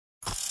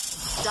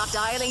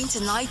Dialing to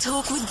Night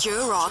Talk with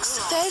Joe Rocks,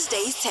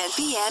 Thursdays 10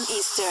 p.m.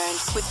 Eastern,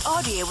 with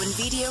audio and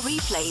video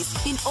replays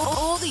in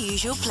all the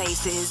usual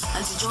places.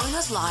 And to join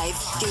us live,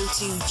 go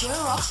to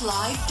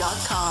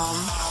joerockslive.com.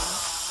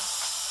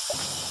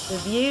 The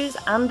views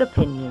and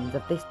opinions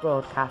of this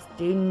broadcast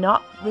do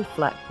not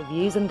reflect the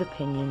views and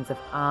opinions of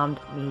Armed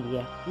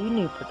Media,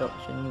 New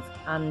Productions,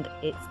 and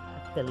its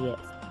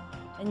affiliates.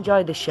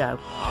 Enjoy the show.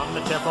 I'm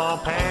the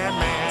Teflon Pan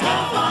Man.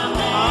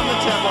 I'm the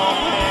Teflon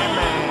Pan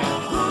Man.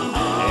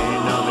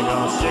 Ain't nothing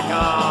gonna stick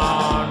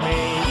on me.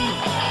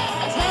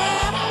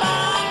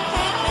 Teflon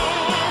Pan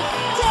Man.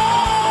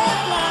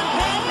 Teflon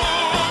Pan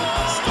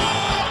Man. Stick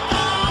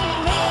on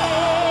me.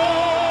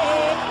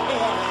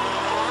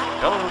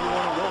 Hello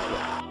everyone and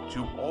welcome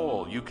to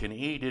All You Can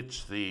Eat.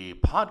 It's the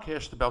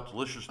podcast about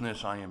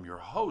deliciousness. I am your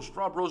host,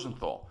 Rob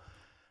Rosenthal.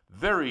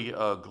 Very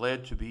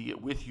glad to be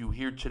with you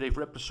here today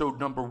for episode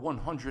number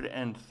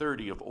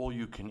 130 of All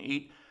You Can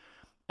Eat.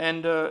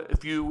 And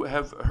if you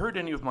have heard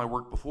any of my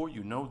work before,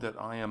 you know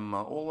that I am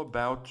all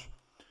about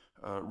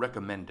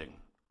recommending.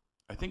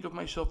 I think of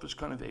myself as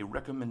kind of a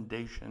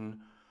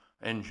recommendation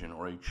engine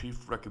or a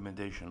chief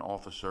recommendation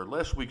officer.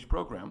 Last week's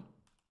program,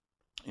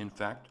 in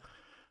fact,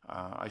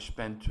 I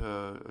spent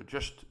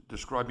just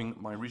describing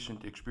my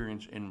recent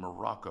experience in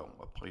Morocco,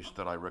 a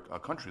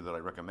country that I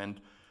recommend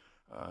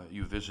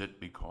you visit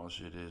because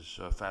it is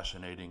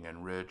fascinating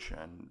and rich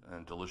and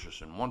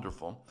delicious and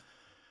wonderful.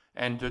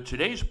 And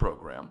today's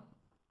program,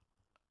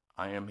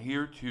 I am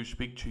here to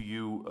speak to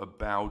you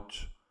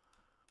about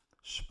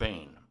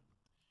Spain.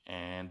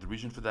 And the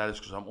reason for that is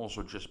because I'm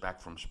also just back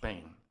from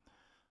Spain.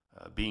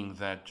 Being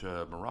that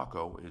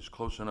Morocco is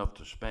close enough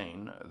to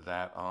Spain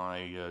that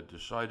I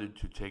decided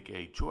to take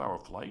a 2-hour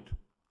flight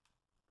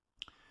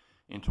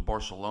into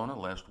Barcelona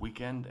last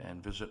weekend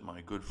and visit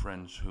my good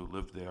friends who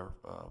lived there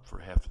for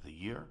half of the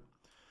year.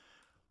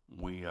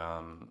 We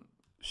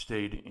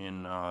stayed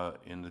in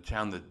the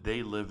town that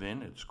they live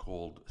in. It's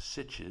called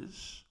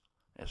Sitges,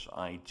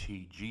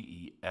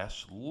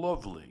 S-I-T-G-E-S.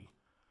 Lovely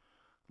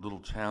little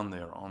town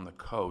there on the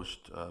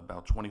coast,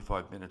 about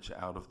 25 minutes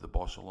out of the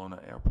Barcelona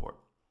airport.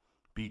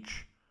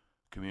 Beach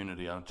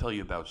community. I'll tell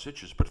you about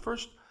Sitges. But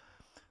first,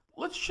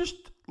 let's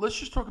just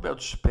talk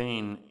about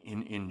Spain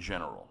in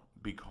general,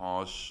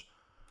 because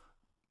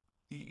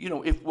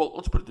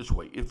let's put it this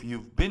way. If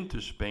you've been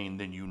to Spain,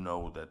 then you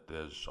know that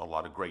there's a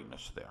lot of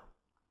greatness there.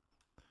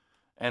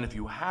 And if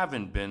you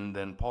haven't been,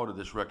 then part of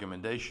this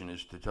recommendation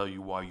is to tell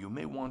you why you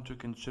may want to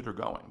consider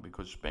going,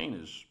 because Spain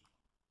is,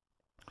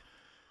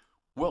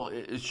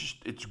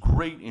 it's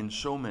great in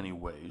so many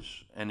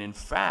ways. And in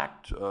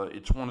fact,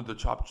 it's one of the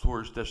top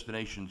tourist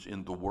destinations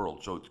in the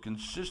world. So it's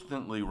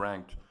consistently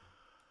ranked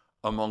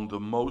among the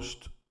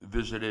most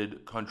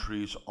visited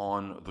countries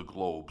on the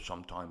globe.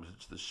 Sometimes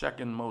it's the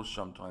second most,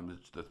 sometimes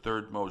it's the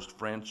third most.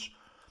 France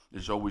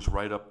is always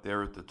right up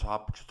there at the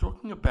top. But you're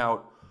talking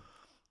about,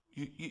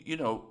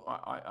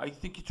 I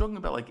think you're talking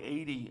about like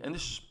 80, and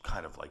this is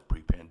kind of like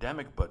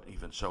pre-pandemic, but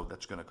even so,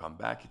 that's going to come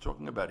back. You're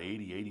talking about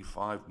 80,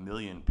 85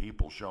 million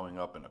people showing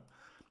up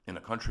in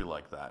a country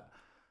like that.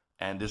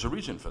 And there's a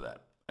reason for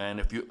that.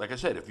 And if you, like I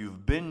said, if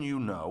you've been, you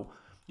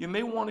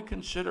may want to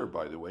consider,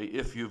 by the way,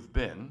 if you've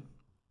been,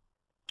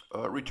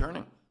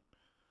 returning.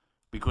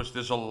 Because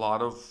there's a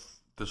lot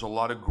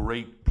of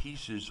great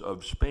pieces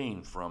of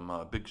Spain,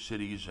 from big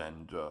cities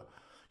and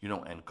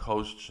and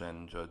coasts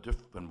and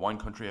wine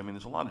country. I mean,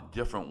 there's a lot of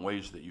different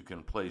ways that you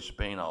can play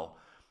Spain. I'll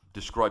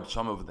describe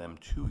some of them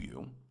to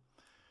you.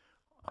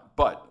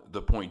 But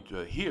the point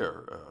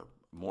here,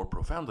 more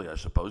profoundly, I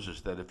suppose,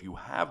 is that if you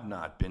have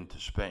not been to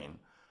Spain,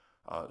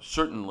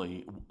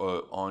 certainly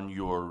put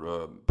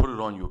it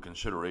on your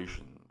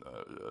consideration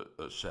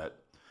set,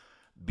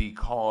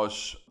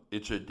 because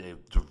it's a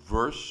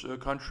diverse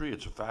country.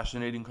 It's a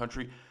fascinating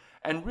country.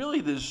 And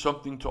really, there's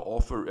something to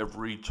offer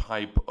every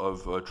type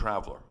of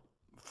traveler.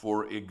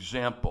 For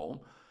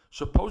example,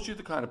 suppose you're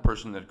the kind of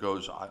person that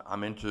goes,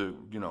 I'm into,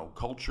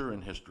 culture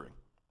and history.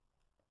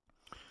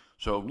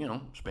 So,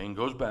 Spain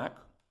goes back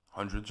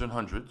hundreds and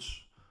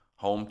hundreds,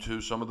 home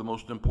to some of the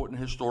most important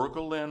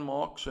historical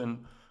landmarks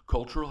and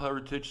cultural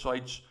heritage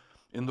sites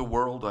in the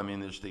world. I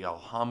mean, there's the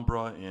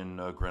Alhambra in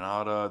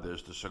Granada,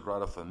 there's the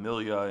Sagrada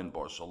Familia in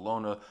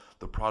Barcelona,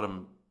 the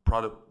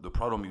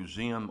Prado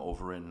Museum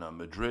over in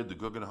Madrid, the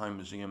Guggenheim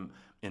Museum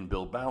in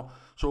Bilbao.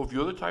 So if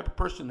you're the type of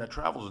person that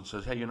travels and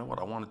says, hey, you know what,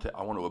 I want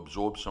to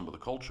absorb some of the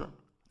culture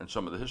and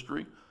some of the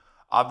history,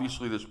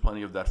 obviously there's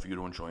plenty of that for you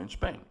to enjoy in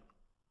Spain.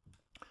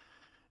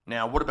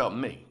 Now, what about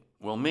me?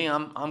 Well, me,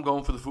 I'm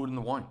going for the food and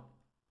the wine.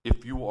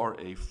 If you are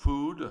a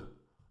food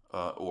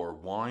or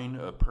wine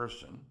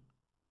person,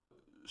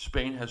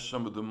 Spain has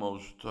some of the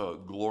most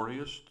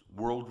glorious,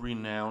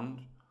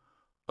 world-renowned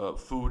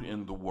food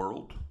in the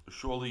world.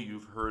 Surely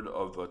you've heard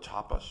of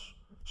tapas,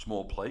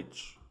 small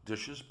plates,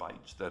 dishes,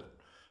 bites that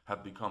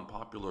have become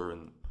popular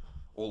and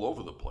all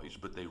over the place,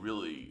 but they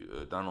really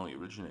not only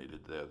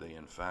originated there, they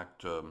in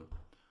fact,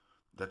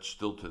 that's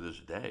still to this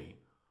day,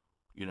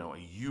 a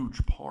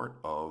huge part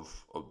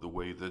of the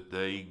way that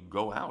they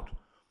go out.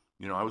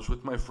 I was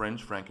with my friends,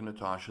 Frank and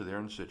Natasha, there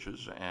in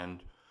Sitges,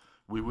 and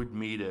we would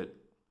meet at,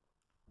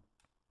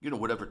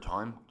 whatever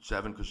time,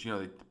 7, because,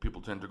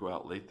 people tend to go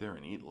out late there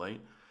and eat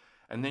late.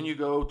 And then you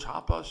go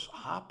tapas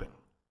hopping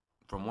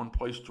from one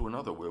place to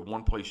another, where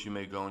one place you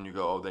may go and you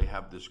go, oh, they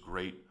have this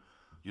great,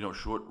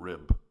 short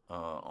rib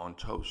on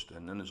toast.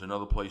 And then there's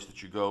another place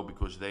that you go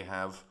because they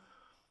have,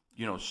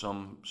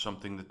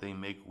 something that they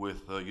make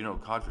with,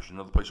 codfish,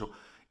 another place. So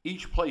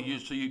each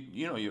place,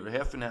 you're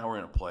half an hour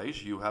in a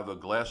place, you have a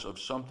glass of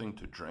something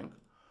to drink.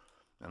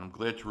 And I'm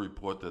glad to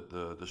report that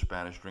the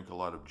Spanish drink a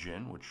lot of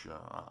gin, which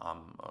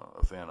I'm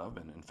a fan of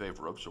and in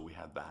favor of, so we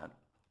had that.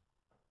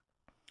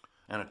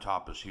 And a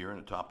tapas here and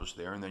a tapas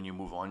there, and then you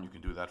move on, you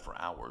can do that for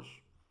hours.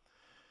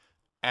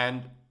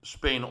 And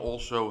Spain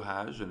also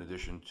has, in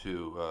addition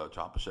to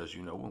tapas, as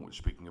you know, when we're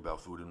speaking about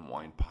food and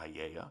wine,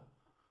 paella,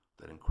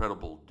 that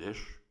incredible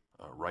dish,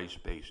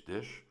 rice-based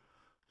dish,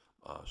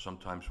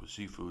 sometimes with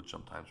seafood,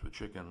 sometimes with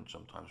chicken,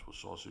 sometimes with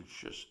sausage,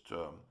 just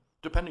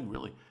depending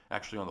really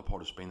actually on the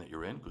part of Spain that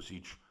you're in, because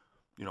each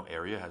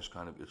area has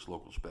kind of its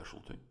local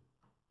specialty.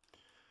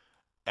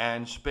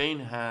 And Spain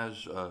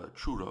has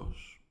churros,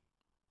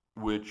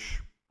 which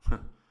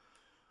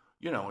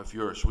if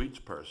you're a sweets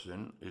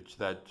person, it's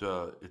that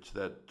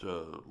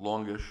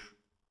longish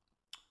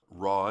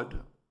rod.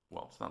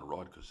 Well, it's not a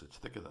rod because it's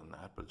thicker than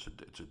that, but it's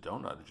a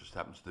donut. It just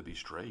happens to be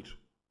straight,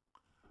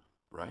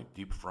 right?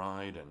 Deep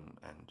fried and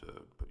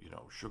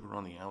sugar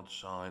on the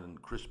outside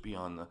and crispy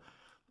on the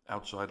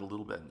outside a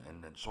little bit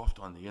and then soft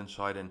on the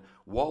inside. And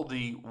while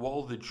the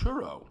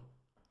churro,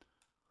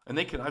 and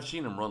I've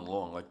seen them run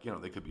long, like,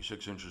 they could be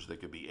 6 inches, they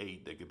could be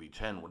 8, they could be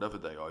 10, whatever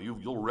they are.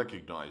 You'll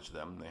recognize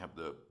them. They have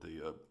the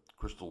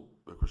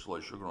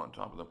crystallized sugar on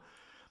top of them.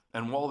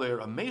 And while they're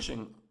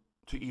amazing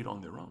to eat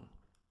on their own,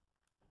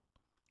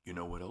 you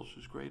know what else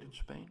is great in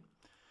Spain?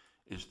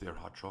 Is their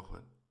hot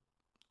chocolate.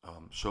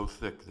 So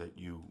thick that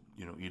you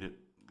eat it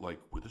like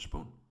with a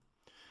spoon.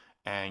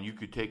 And you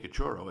could take a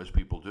churro, as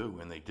people do,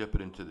 and they dip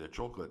it into their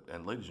chocolate.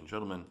 And ladies and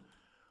gentlemen,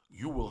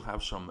 you will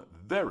have some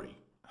very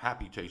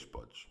happy taste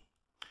buds.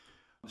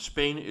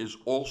 Spain is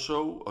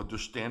also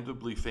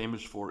understandably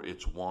famous for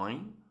its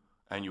wine.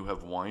 And you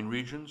have wine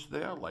regions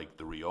there, like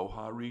the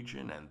Rioja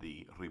region and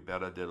the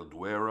Ribera del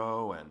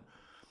Duero and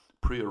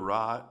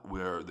Priorat,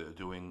 where they're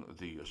doing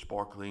the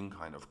sparkling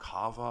kind of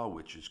cava,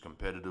 which is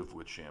competitive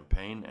with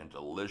champagne and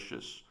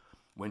delicious.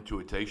 Went to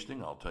a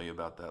tasting. I'll tell you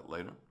about that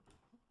later.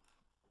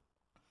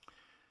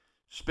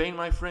 Spain,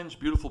 my friends,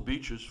 beautiful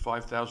beaches,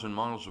 5,000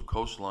 miles of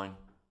coastline,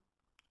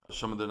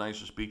 some of the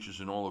nicest beaches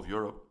in all of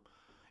Europe.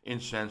 In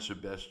San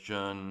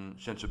Sebastian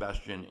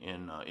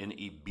in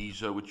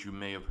Ibiza, which you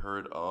may have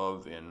heard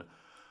of, in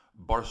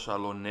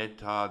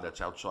Barceloneta,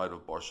 that's outside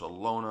of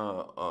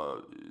Barcelona.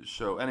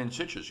 And in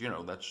Sitges,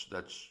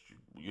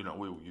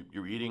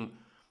 you're eating,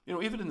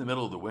 even in the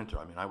middle of the winter.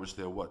 I mean, I was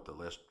there, the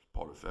last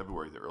part of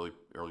February, the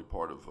early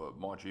part of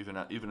March, even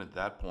at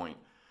that point,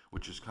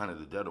 which is kind of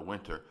the dead of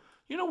winter.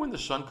 When the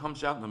sun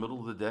comes out in the middle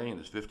of the day and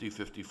it's 50,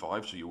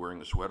 55, so you're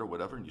wearing a sweater,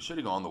 whatever, and you're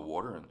sitting on the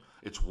water and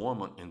it's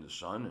warm in the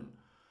sun and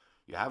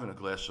you're having a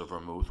glass of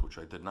vermouth, which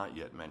I did not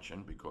yet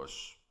mention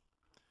because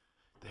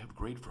they have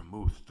great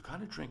vermouth. The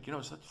kind of drink,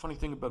 it's that funny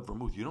thing about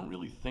vermouth. You don't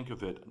really think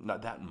of it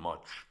not that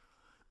much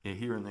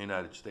here in the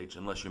United States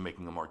unless you're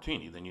making a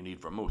martini. Then you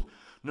need vermouth.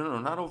 No,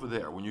 not over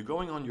there. When you're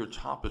going on your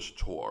tapas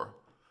tour,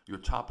 your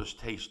tapas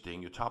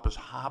tasting, your tapas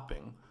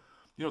hopping,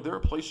 there are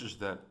places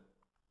that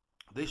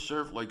they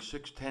serve like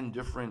 6, 10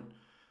 different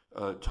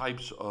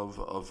types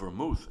of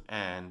vermouth,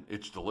 and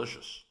it's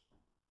delicious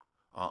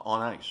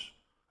on ice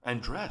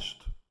and dressed.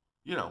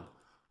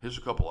 Here's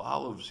a couple of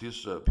olives,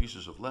 here's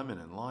pieces of lemon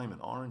and lime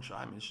and orange.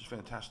 I mean, this is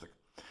fantastic.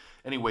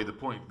 Anyway, the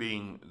point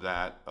being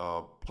that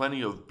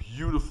plenty of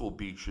beautiful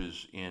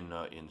beaches in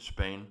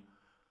Spain.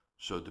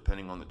 So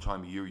depending on the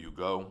time of year you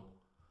go,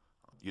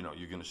 you're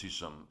going to see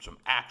some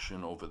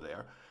action over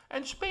there.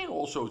 And Spain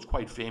also is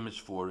quite famous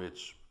for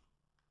its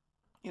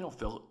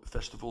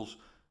festivals,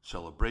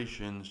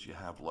 celebrations. You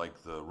have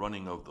like the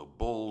running of the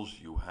bulls.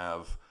 You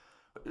have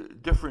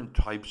different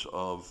types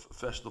of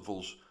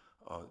festivals.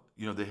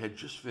 They had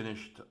just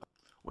finished.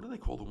 What do they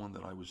call the one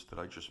that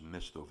I just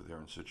missed over there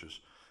in Sitges?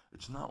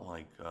 It's not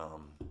like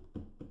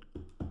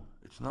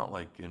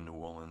in New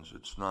Orleans.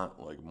 It's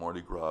not like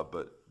Mardi Gras,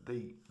 but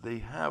they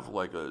have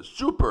like a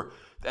super,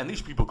 and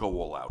these people go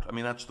all out. I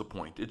mean, that's the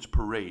point. It's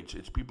parades.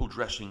 It's people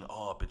dressing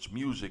up. It's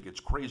music. It's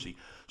crazy.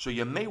 So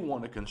you may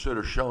want to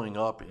consider showing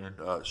up in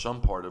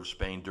some part of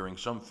Spain during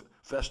some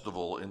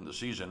festival in the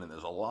season, and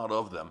there's a lot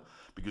of them,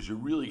 because you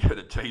really get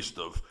a taste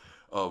of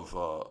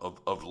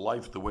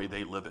life the way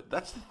they live it.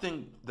 That's the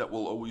thing that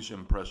will always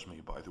impress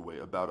me, by the way,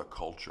 about a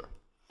culture,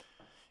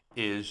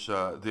 is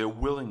their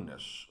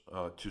willingness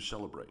to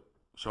celebrate.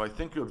 So I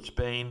think of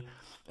Spain,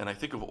 and I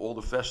think of all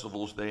the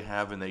festivals they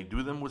have, and they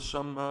do them with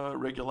some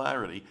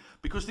regularity,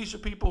 because these are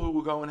people who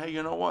are going, hey,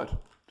 you know what?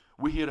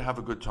 We're here to have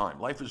a good time.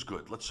 Life is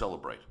good. Let's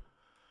celebrate.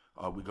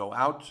 We go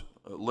out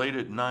late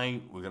at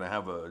night. We're going to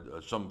have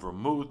some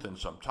vermouth and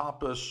some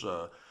tapas.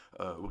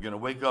 We're going to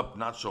wake up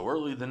not so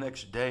early the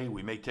next day.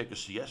 We may take a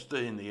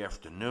siesta in the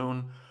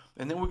afternoon.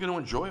 and then we're going to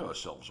enjoy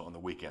ourselves on the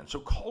weekend. So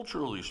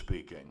culturally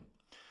speaking,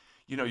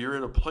 you're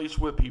at a place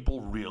where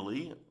people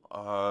really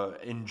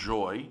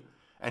enjoy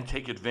and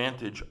take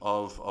advantage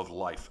of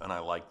life, and I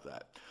like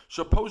that.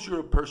 Suppose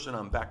you're a person,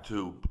 I'm back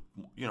to,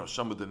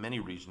 some of the many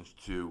reasons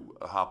to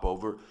hop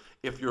over.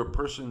 If you're a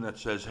person that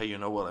says, hey, you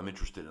know what, I'm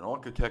interested in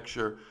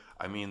architecture.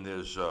 I mean,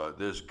 there's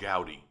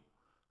Gaudi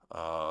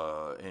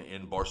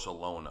in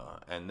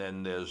Barcelona, and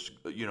then there's,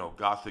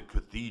 Gothic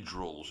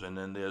cathedrals, and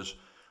then there's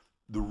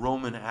the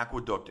Roman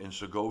aqueduct in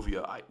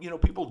Segovia.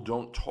 People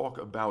don't talk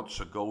about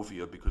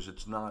Segovia because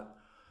it's not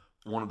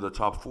one of the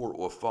top 4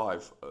 or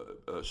 5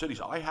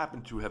 cities. I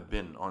happen to have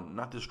been on,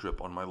 not this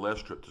trip, on my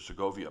last trip to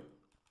Segovia.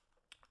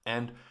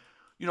 And,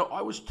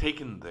 I was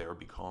taken there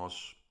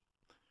because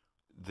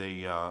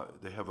they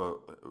have a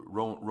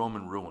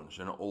Roman ruins,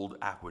 an old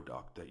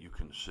aqueduct that you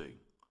can see.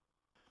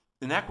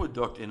 An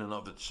aqueduct in and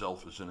of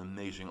itself is an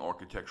amazing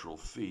architectural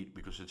feat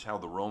because it's how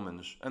the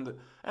Romans and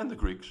the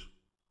Greeks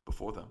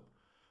before them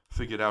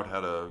figured out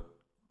how to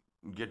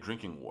get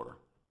drinking water,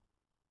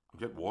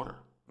 get water,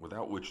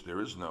 without which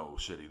there is no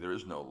city, there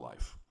is no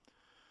life.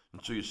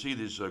 And so you see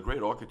this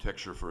great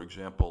architecture, for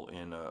example,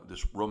 in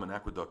this Roman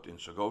aqueduct in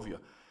Segovia,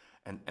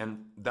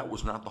 and that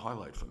was not the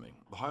highlight for me.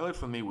 The highlight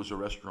for me was a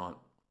restaurant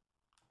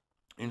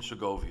in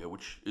Segovia,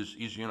 which is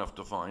easy enough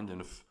to find,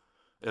 and if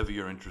ever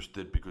you're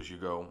interested because you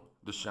go,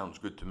 this sounds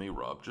good to me,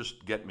 Rob, just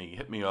hit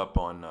me up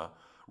on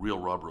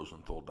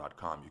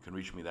realrobrosenthal.com. You can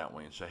reach me that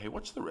way and say, hey,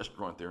 what's the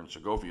restaurant there in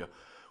Segovia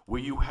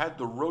where you had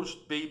the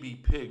roast baby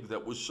pig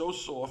that was so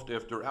soft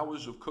after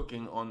hours of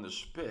cooking on the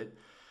spit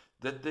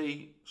that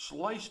they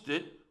sliced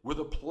it with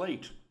a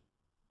plate?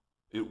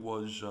 It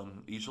was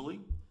easily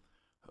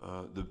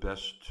the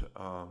best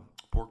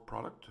pork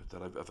product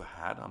that I've ever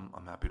had,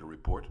 I'm happy to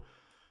report.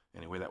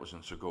 Anyway, that was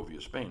in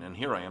Segovia, Spain. And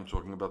here I am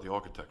talking about the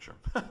architecture.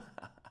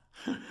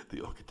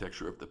 The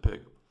architecture of the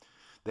pig.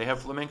 They have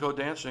flamenco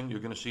dancing. You're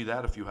going to see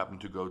that if you happen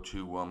to go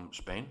to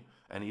Spain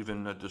and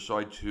even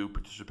decide to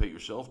participate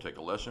yourself, take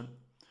a lesson.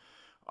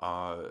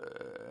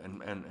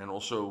 And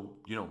also,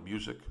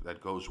 music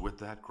that goes with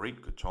that.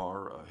 Great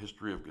guitar,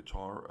 history of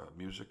guitar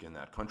music in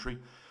that country.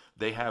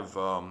 They have,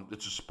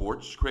 it's a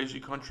sports crazy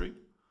country.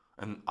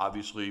 And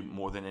obviously,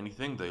 more than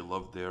anything, they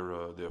love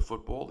their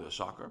football, their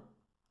soccer.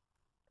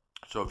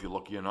 So if you're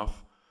lucky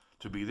enough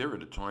to be there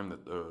at a time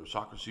that the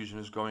soccer season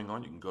is going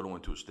on, you can go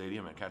into a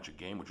stadium and catch a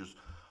game, which is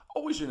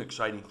always an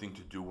exciting thing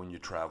to do when you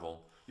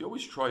travel. You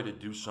always try to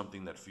do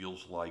something that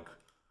feels like,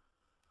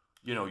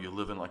 you're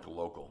living like a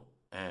local.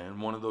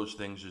 And one of those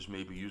things is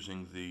maybe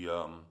using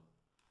the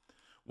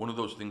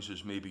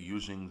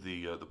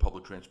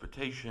public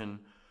transportation.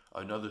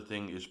 Another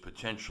thing is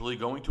potentially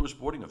going to a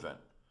sporting event.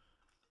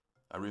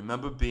 I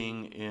remember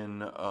being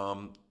in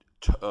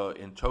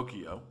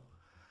Tokyo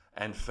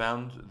and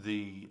found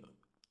the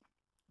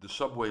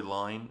subway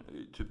line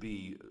to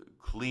be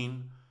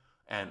clean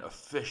and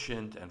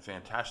efficient and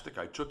fantastic.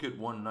 I took it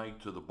one night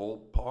to the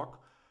ballpark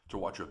to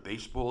watch a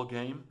baseball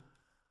game,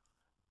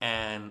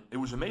 and it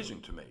was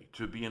amazing to me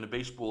to be in a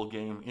baseball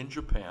game in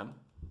Japan.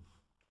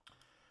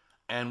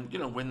 And,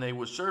 when they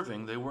were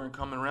serving, they weren't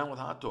coming around with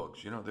hot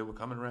dogs. They were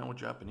coming around with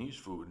Japanese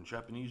food and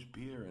Japanese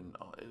beer, and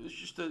it's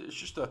just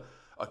a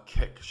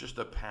kick. It's just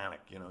a panic.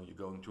 You're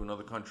going to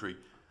another country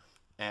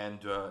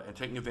and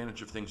taking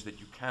advantage of things that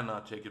you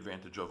cannot take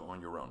advantage of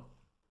on your own.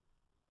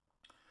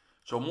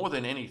 So more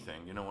than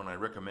anything, when I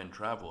recommend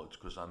travel, it's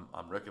because I'm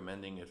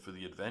recommending it for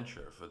the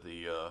adventure, for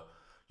the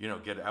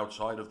get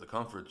outside of the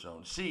comfort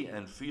zone, see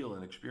and feel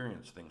and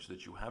experience things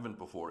that you haven't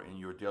before in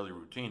your daily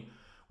routine,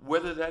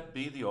 whether that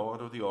be the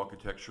art or the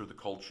architecture, the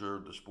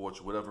culture, the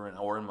sports, whatever,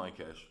 or in my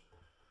case,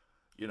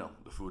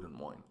 the food and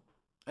wine.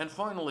 And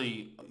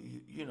finally,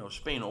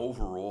 Spain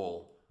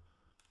overall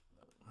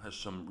has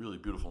some really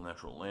beautiful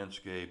natural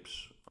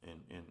landscapes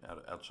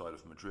outside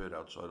of Madrid,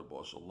 outside of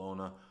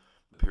Barcelona,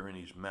 the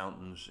Pyrenees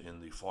Mountains, in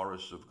the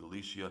forests of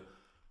Galicia,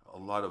 a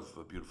lot of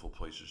beautiful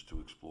places to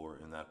explore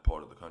in that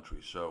part of the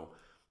country. So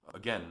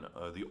again,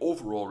 the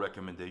overall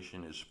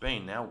recommendation is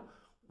Spain. Now,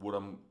 what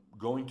I'm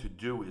going to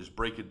do is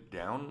break it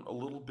down a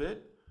little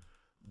bit,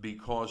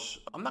 because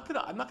I'm not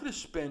gonna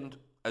spend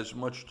as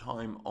much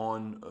time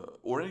on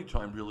or any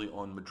time really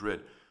on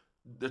Madrid.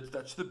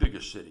 That's the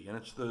biggest city, and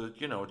it's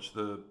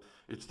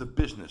the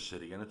business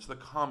city, and it's the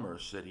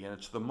commerce city, and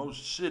it's the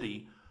most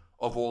city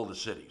of all the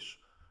cities.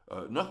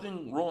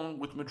 Nothing wrong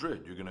with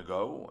Madrid. You're going to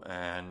go,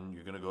 and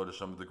you're going to go to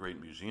some of the great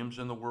museums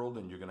in the world,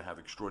 and you're going to have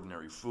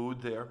extraordinary food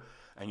there,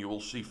 and you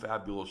will see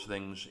fabulous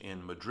things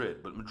in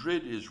Madrid. But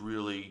Madrid is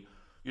really,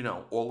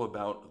 all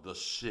about the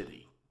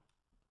city.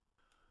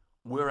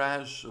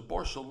 Whereas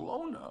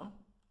Barcelona,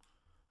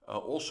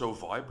 also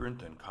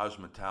vibrant and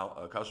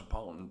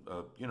cosmopolitan,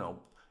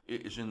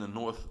 is in the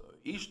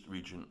northeast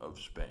region of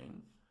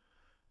Spain.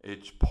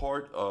 It's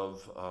part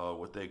of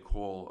what they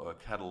call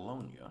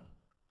Catalonia.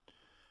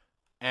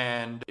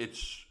 And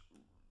it's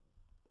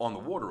on the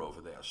water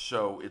over there,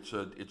 so it's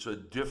a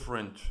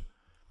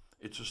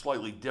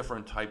slightly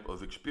different type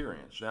of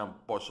experience. Now,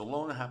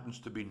 Barcelona happens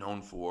to be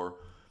known for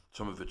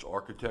some of its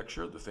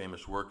architecture, the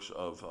famous works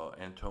of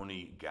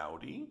Antoni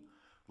Gaudi,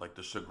 like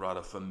the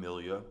Sagrada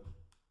Familia,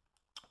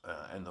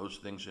 and those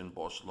things in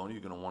Barcelona.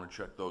 You're going to want to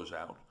check those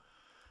out.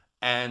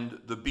 And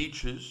the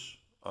beaches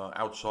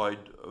outside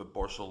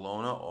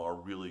Barcelona are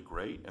really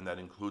great, and that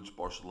includes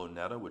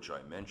Barceloneta, which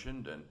I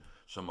mentioned, and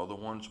some other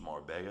ones,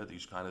 Marbella,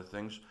 these kind of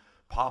things.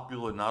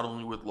 Popular not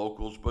only with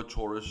locals but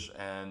tourists,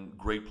 and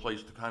great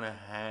place to kind of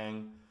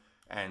hang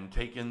and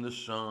take in the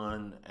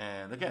sun,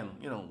 and again,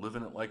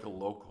 living it like a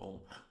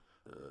local.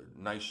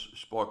 Nice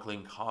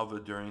sparkling cava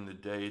during the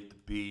day at the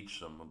beach,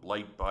 some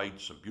light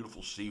bites, some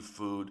beautiful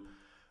seafood.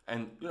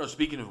 And,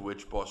 speaking of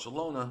which,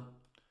 Barcelona,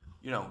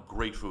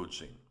 great food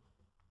scene.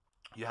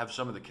 You have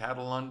some of the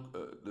Catalan,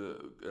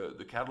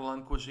 the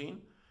Catalan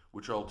cuisine,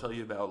 which I'll tell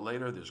you about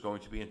later. There's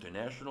going to be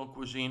international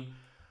cuisine.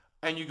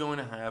 And you're going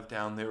to have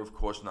down there, of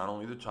course, not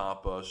only the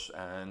tapas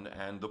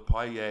and the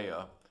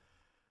paella.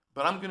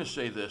 But I'm going to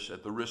say this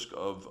at the risk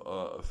of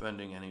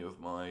offending any of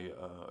my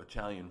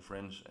Italian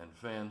friends and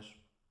fans.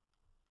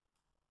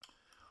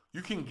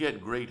 You can get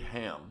great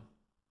ham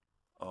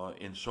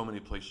in so many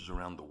places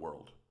around the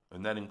world.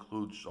 And that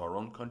includes our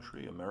own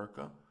country,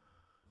 America,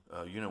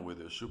 where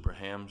there's super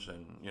hams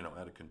and,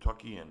 out of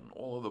Kentucky and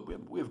all of the,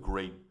 we have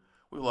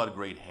a lot of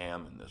great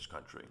ham in this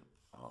country.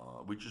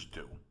 We just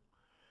do.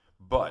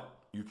 But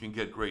you can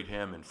get great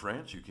ham in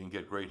France. You can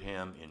get great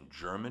ham in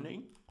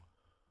Germany.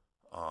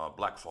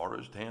 Black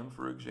Forest ham,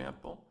 for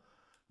example.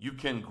 You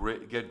can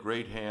get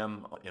great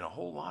ham in a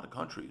whole lot of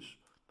countries,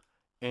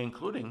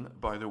 including,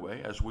 by the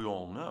way, as we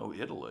all know,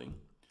 Italy,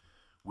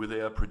 where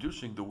they are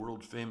producing the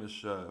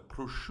world-famous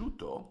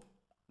prosciutto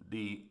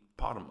di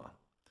Parma.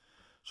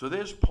 So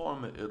there's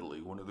Parma,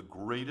 Italy, one of the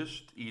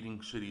greatest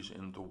eating cities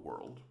in the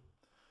world.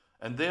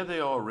 And there they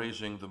are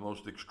raising the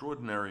most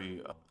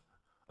extraordinary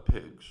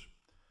pigs.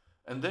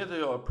 And there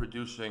they are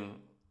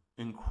producing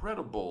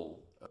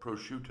incredible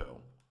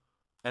prosciutto.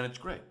 And it's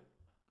great.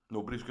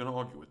 Nobody's going to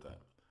argue with that.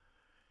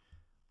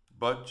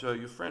 But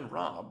your friend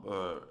Rob,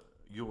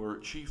 your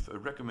chief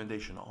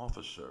recommendation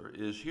officer,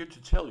 is here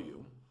to tell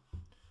you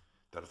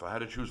that if I had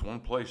to choose one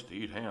place to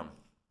eat ham,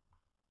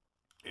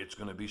 it's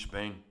going to be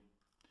Spain.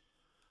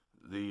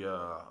 The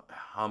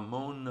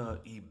jamón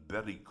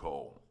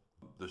ibérico,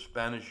 the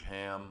Spanish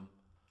ham,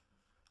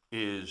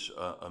 is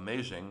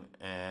amazing,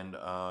 and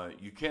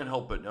you can't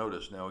help but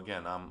notice. Now,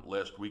 again,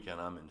 last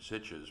weekend I'm in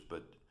Sitges,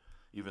 but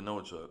even though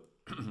it's a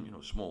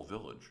small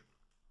village,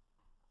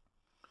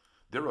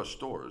 there are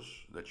stores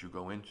that you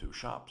go into,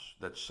 shops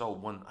that sell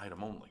one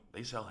item only.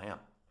 They sell ham.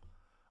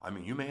 I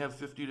mean, you may have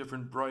 50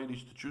 different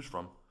varieties to choose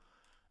from,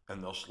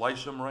 and they'll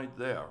slice them right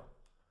there.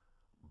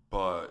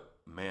 But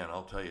man,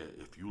 I'll tell you,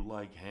 if you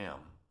like ham,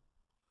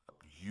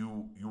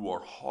 you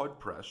are hard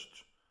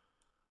pressed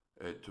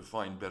to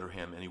find better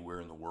ham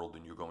anywhere in the world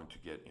than you're going to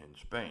get in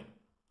Spain.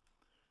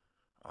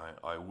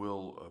 I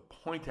will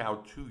point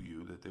out to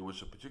you that there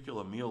was a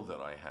particular meal that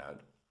I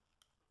had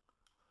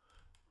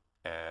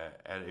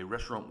at a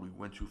restaurant we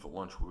went to for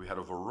lunch where we had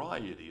a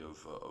variety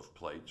of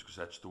plates, because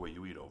that's the way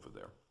you eat over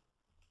there.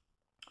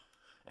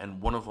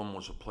 And one of them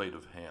was a plate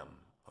of ham.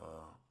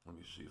 Let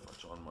me see if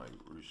it's on my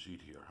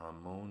receipt here.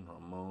 Jamón,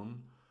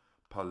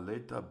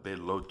 paleta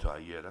bellota.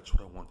 Yeah, that's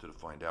what I wanted to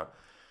find out.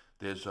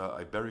 There's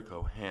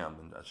Iberico ham,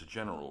 and that's a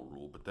general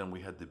rule, but then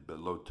we had the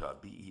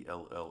bellota,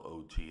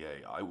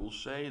 B-E-L-L-O-T-A. I will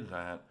say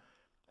that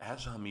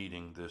as I'm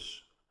eating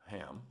this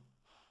ham,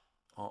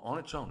 on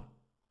its own,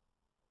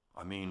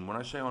 I mean, when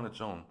I say on its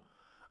own,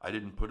 I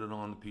didn't put it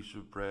on a piece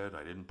of bread,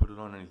 I didn't put it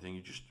on anything.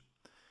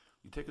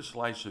 You take a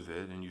slice of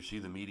it, and you see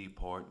the meaty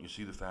part, and you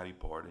see the fatty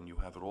part, and you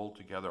have it all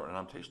together, and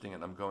I'm tasting it,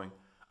 and I'm going,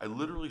 I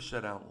literally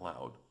said out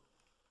loud,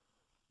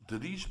 do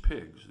these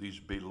pigs, these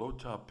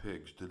bellota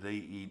pigs, do they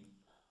eat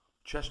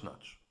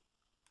chestnuts?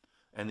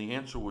 And the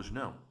answer was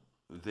no.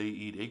 They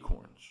eat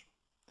acorns.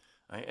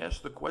 I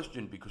asked the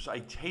question because I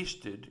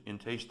tasted, in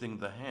tasting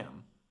the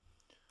ham,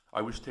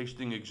 I was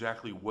tasting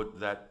exactly what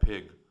that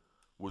pig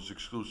was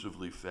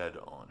exclusively fed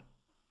on.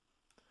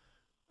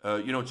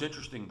 It's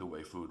interesting the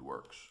way food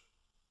works.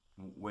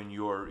 When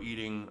you're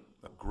eating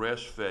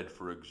grass-fed,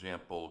 for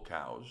example,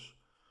 cows,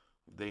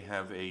 they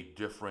have a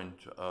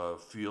different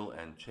feel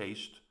and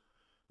taste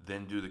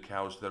than do the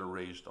cows that are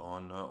raised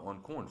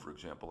on corn, for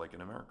example, like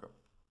in America.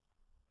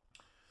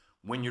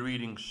 When you're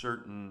eating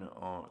certain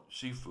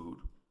seafood,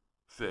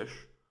 fish,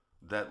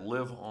 that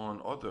live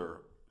on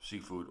other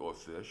seafood or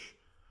fish,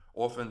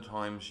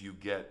 oftentimes you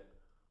get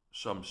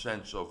some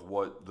sense of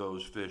what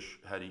those fish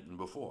had eaten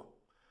before.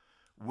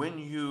 When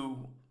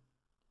you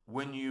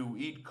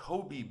eat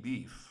Kobe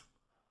beef,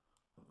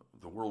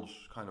 the world's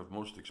kind of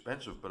most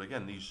expensive, but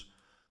again,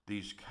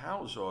 these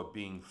cows are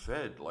being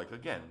fed, like,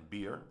 again,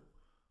 beer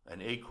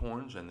and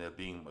acorns, and they're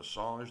being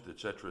massaged,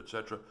 etc.,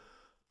 etc.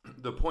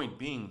 The point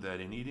being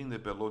that in eating the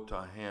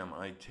bellota ham,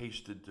 I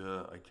tasted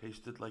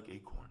like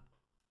acorn.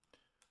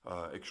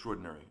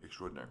 Extraordinary.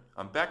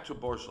 I'm back to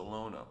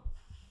Barcelona,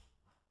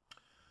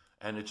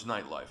 and it's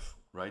nightlife,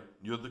 right?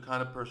 You're the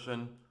kind of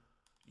person,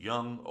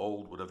 young,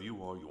 old, whatever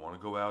you are, you want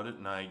to go out at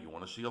night, you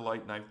want to see a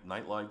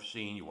nightlife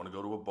scene, you want to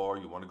go to a bar,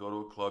 you want to go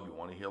to a club, you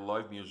want to hear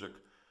live music,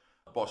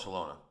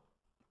 Barcelona.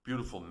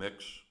 Beautiful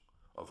mix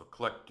of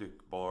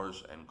eclectic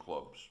bars and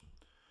clubs.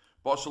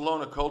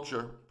 Barcelona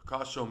culture,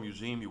 Picasso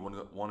Museum, you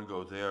want to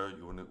go there,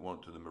 you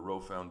want to the Miro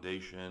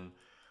Foundation,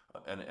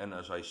 and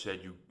as I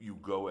said, you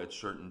go at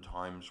certain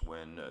times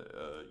when,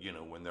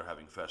 when they're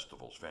having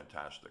festivals,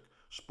 fantastic.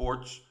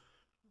 Sports,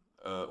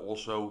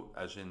 also,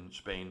 as in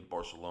Spain,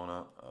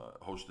 Barcelona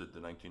hosted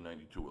the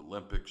 1992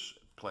 Olympics,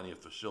 plenty of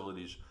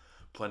facilities,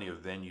 plenty of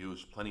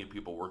venues, plenty of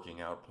people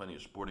working out, plenty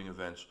of sporting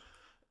events.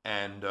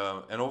 And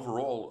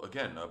overall,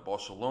 again,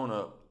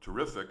 Barcelona,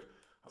 terrific.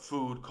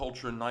 Food,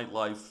 culture,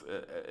 nightlife,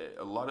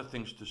 a lot of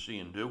things to see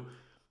and do.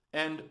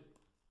 And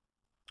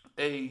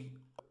a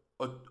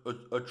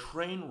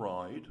train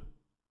ride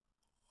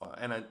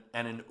and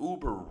an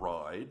Uber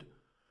ride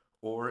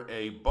or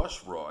a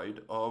bus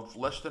ride of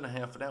less than a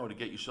half an hour to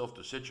get yourself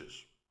to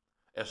Sitges.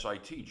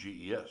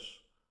 Sitges.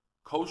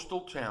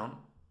 Coastal town,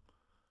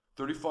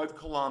 35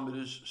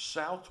 kilometers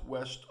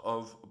southwest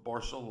of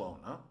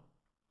Barcelona.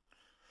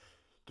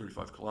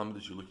 35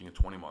 kilometers, you're looking at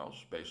 20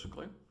 miles,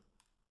 basically.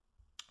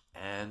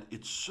 And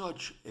it's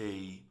such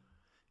a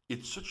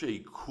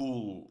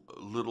cool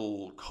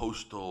little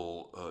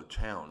coastal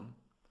town.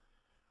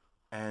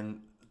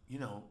 And,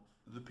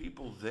 the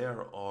people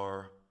there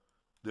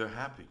they're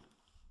happy.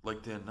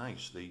 Like, they're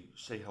nice. They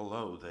say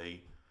hello.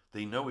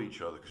 They know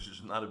each other because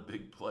it's not a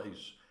big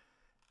place.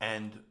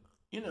 And,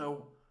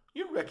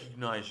 you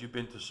recognize you've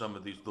been to some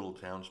of these little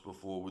towns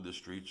before where the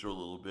streets are a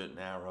little bit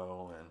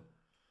narrow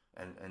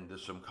and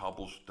there's some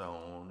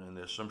cobblestone and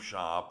there's some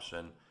shops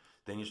and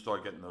then you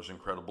start getting those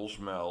incredible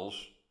smells.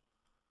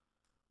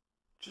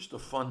 Just a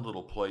fun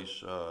little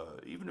place,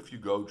 even if you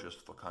go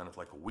just for kind of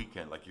like a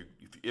weekend, like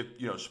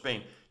if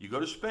Spain, you go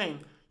to Spain,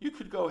 you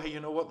could go, hey, you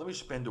know what, let me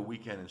spend a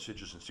weekend in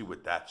Sitges and see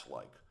what that's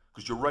like.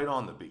 Because you're right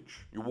on the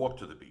beach. You walk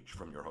to the beach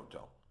from your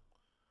hotel.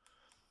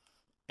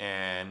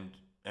 And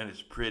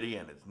it's pretty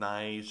and it's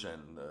nice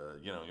and,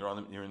 you're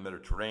in the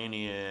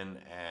Mediterranean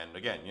and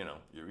again,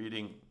 you're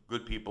eating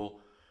good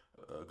people,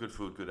 good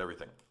food, good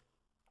everything.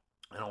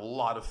 And a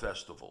lot of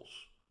festivals.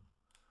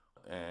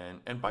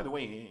 And by the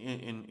way,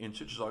 in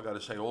Sitges, I got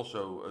to say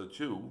also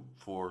too,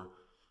 for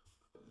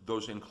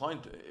those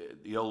inclined to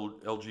the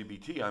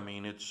LGBT, I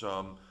mean, it's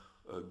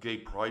gay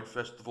pride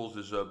festivals.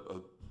 There's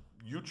a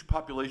huge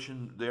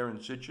population there in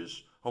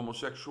Sitges,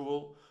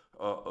 homosexual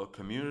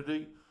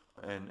community,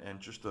 and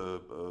just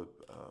a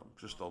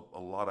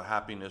lot of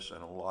happiness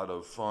and a lot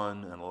of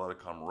fun and a lot of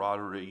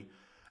camaraderie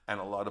and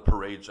a lot of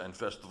parades and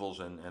festivals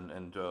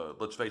and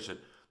let's face it,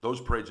 those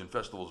parades and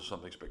festivals are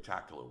something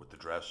spectacular with the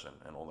dress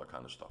and all that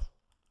kind of stuff.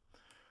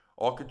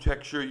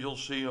 Architecture you'll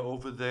see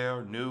over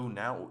there, new,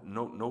 now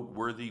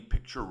noteworthy,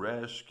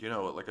 picturesque,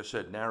 like I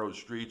said, narrow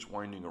streets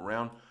winding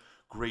around,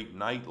 great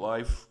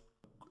nightlife,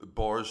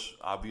 bars,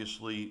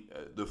 obviously,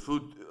 the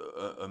food,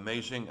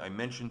 amazing. I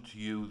mentioned to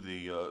you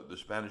the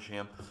Spanish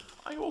ham.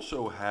 I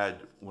also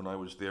had, when I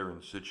was there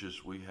in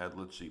Sitges, we had,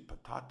 let's see,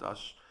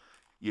 patatas.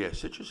 Yeah,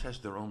 Sitges has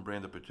their own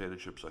brand of potato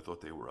chips. I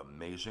thought they were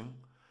amazing.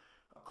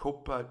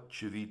 Copa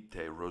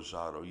Chivite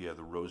Rosado, yeah,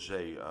 the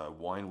rosé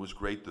wine was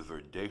great. The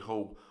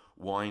Verdejo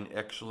wine,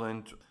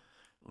 excellent.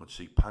 Let's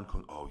see, pan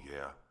con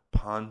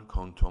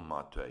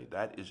tomate.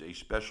 That is a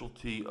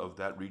specialty of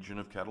that region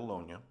of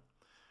Catalonia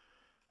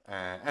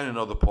and in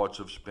other parts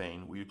of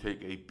Spain, where you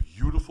take a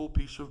beautiful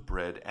piece of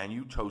bread and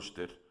you toast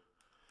it,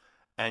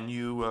 and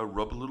you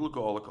rub a little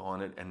garlic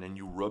on it, and then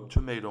you rub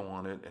tomato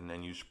on it, and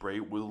then you spray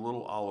it with a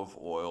little olive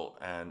oil,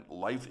 and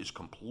life is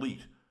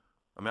complete.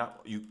 I mean,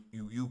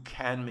 you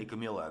can make a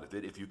meal out of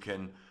it if you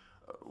can.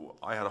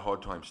 I had a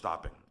hard time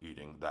stopping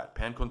eating that.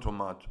 Pan con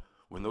tomate,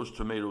 when those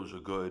tomatoes are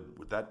good,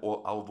 with that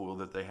olive oil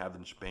that they have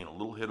in Spain, a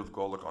little hit of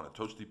garlic on a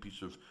toasty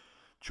piece of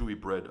chewy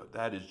bread,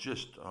 that is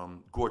just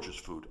gorgeous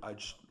food. I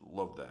just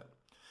love that.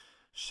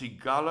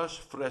 Cigalas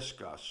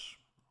frescas.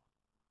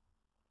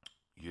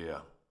 Yeah.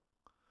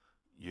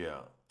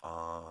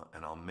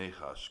 And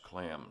almejas,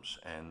 clams,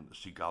 and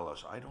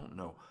cigalas. I don't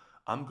know.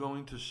 I'm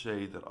going to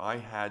say that I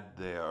had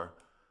there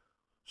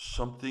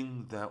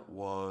something that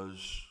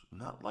was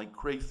not like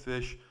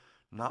crayfish,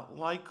 not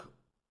like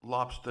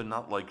lobster,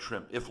 not like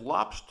shrimp. If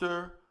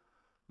lobster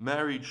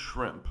married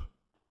shrimp,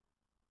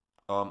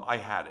 I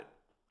had it.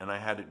 And I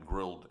had it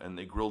grilled, and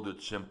they grilled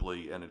it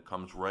simply, and it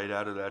comes right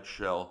out of that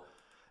shell,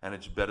 and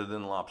it's better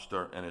than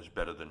lobster, and it's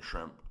better than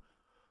shrimp,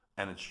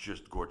 and it's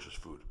just gorgeous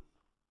food.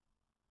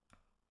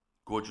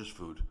 Gorgeous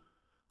food.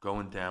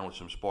 Going down with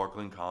some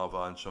sparkling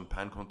cava and some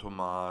pan con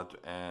tomate,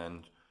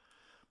 and,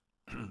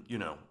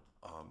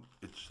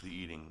 it's the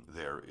eating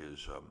there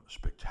is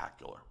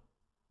spectacular.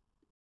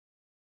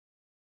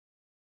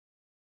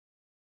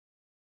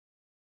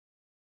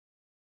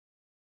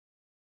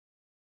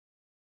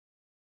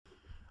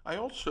 I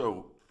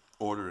also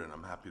ordered, and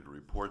I'm happy to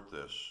report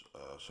this,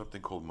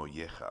 something called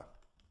molleja.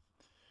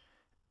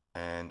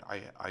 And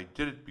I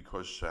did it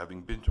because,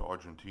 having been to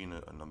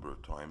Argentina a number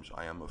of times,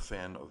 I am a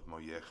fan of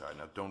molleja.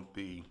 Now, don't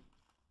be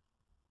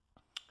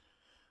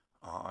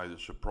either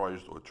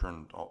surprised or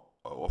turned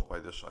off by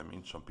this. I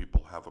mean, some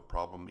people have a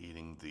problem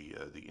eating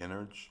the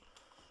innards,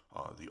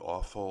 the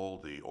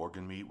offal, the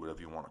organ meat,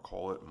 whatever you want to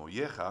call it.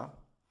 Molleja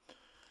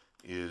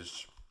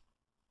is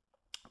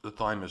the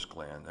thymus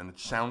gland, and it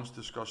sounds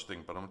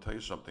disgusting, but I'm gonna tell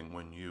you something.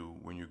 When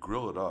you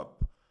grill it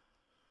up,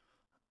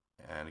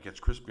 and it gets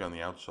crispy on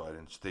the outside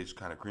and stays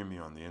kind of creamy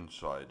on the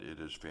inside,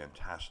 it is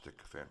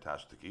fantastic,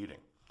 fantastic eating.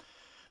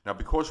 Now,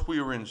 because we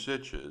were in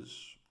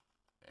Sitges,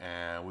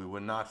 and we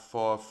were not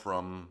far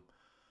from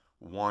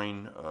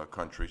wine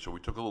country, so we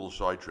took a little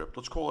side trip.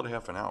 Let's call it a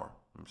half an hour.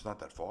 It's not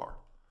that far.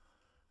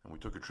 And we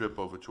took a trip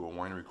over to a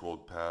winery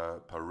called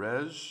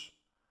Perez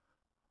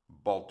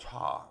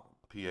Balta,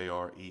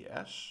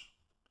 P-A-R-E-S.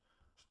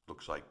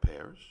 Looks like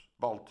pears.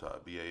 Balta,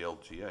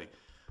 B-A-L-T-A.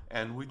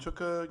 And we took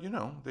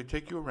they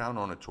take you around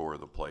on a tour of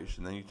the place,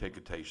 and then you take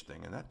a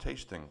tasting. And that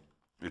tasting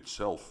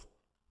itself,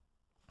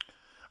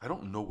 I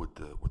don't know what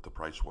the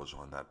price was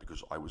on that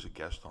because I was a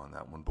guest on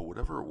that one. But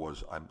whatever it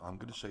was, I'm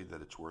going to say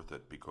that it's worth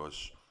it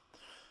because,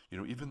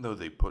 even though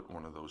they put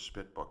one of those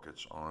spit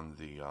buckets on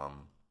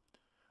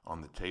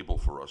the table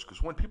for us,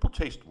 because when people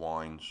taste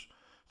wines,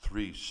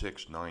 3,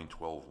 6, 9,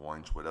 12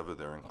 wines, whatever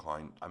they're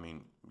inclined, I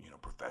mean,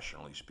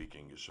 professionally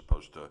speaking, you're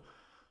supposed to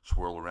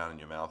swirl around in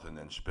your mouth and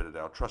then spit it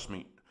out. Trust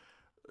me,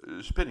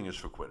 spitting is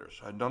for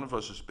quitters. None of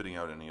us are spitting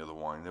out any other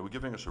wine. They were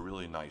giving us a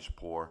really nice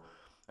pour,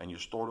 and you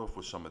start off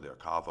with some of their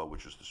cava,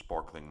 which is the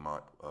sparkling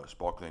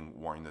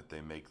wine that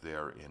they make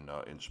there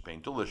in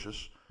Spain.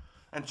 Delicious.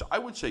 And so I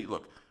would say,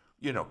 look,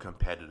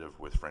 competitive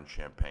with French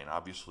Champagne.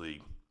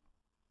 Obviously,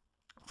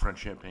 French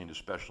Champagne is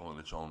special in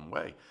its own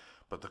way,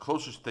 but the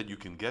closest that you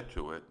can get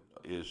to it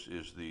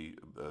is the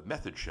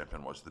method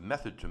Champenoise, the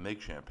method to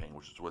make champagne,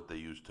 which is what they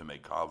use to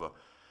make cava.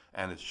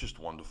 And it's just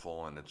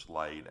wonderful, and it's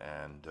light,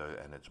 and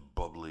it's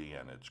bubbly,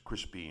 and it's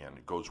crispy, and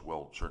it goes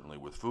well certainly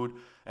with food,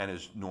 and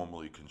is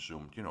normally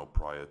consumed,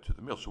 prior to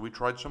the meal. So we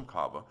tried some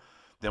cava,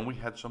 then we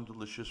had some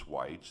delicious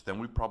whites, then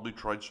we probably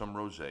tried some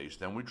rosés,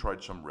 then we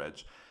tried some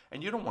reds,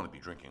 and you don't want to be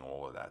drinking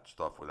all of that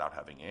stuff without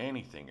having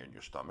anything in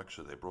your stomach.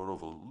 So they brought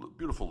over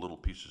beautiful little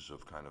pieces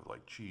of kind of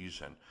like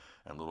cheese and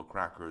little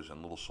crackers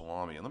and little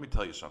salami. And let me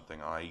tell you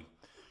something.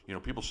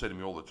 People say to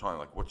me all the time,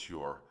 like, "What's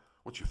your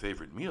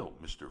favorite meal,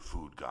 Mr.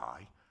 Food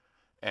Guy?"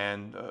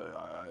 And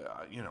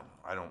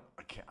I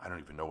don't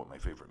even know what my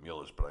favorite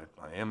meal is, but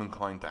I am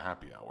inclined to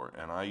happy hour.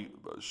 And I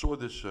saw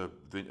this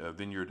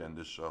vineyard and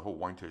this whole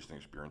wine tasting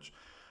experience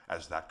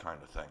as that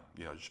kind of thing.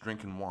 Just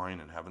drinking wine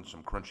and having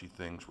some crunchy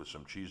things with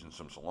some cheese and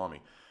some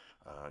salami.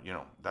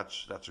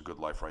 That's a good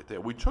life right there.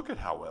 We took it,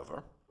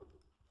 however,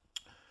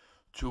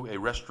 to a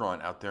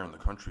restaurant out there in the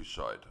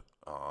countryside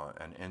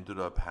and ended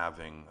up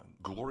having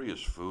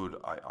glorious food.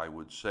 I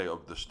would say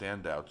of the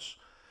standouts,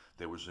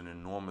 there was an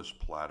enormous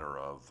platter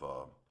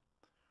of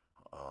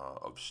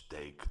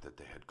steak that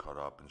they had cut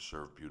up and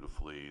served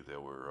beautifully.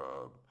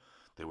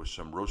 There was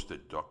some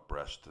roasted duck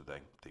breast.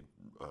 They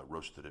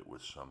roasted it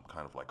with some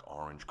kind of like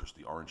orange, because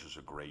the oranges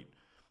are great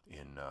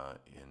in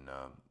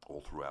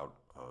all throughout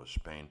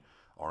Spain.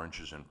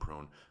 Oranges and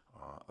prune.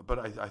 But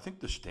I think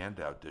the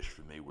standout dish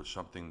for me was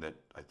something that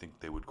I think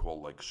they would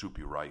call like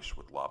soupy rice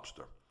with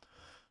lobster.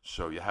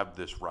 So you have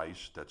this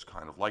rice that's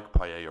kind of like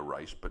paella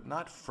rice, but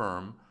not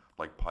firm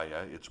like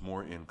paella. It's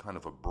more in kind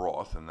of a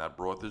broth, and that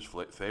broth is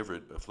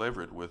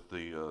flavored with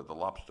the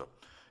lobster.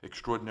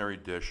 Extraordinary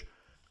dish,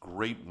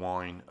 great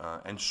wine,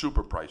 and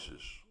super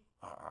prices.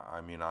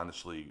 I mean,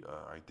 honestly,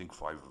 I think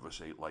 5 of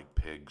us ate like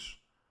pigs,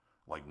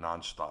 like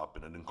nonstop,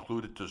 and it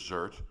included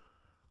dessert,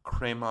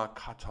 crema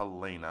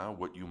catalana,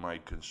 what you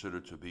might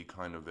consider to be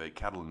kind of a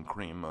Catalan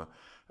cream. What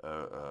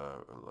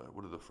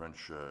are the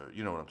French?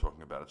 You know what I'm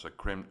talking about. It's like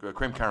creme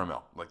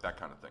caramel, like that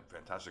kind of thing.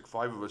 Fantastic.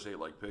 5 of us ate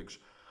like pigs.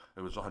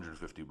 It was $150,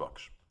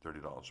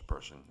 $30 a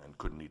person, and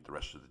couldn't eat the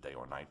rest of the day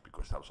or night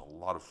because that was a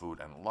lot of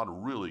food and a lot of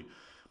really,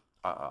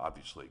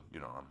 obviously,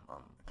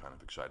 I'm kind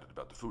of excited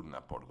about the food in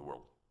that part of the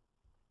world.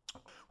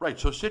 Right,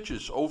 so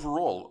Sitges,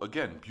 overall,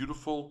 again,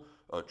 beautiful,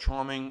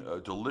 charming,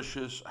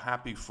 delicious,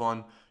 happy,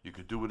 fun. You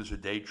could do it as a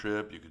day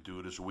trip. You could do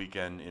it as a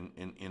weekend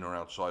in or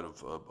outside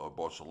of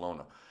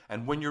Barcelona.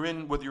 And when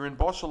whether you're in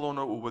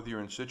Barcelona or whether you're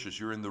in Sitges,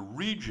 you're in the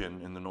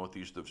region in the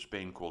northeast of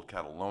Spain called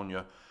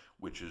Catalonia,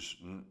 which is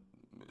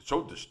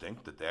so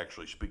distinct that they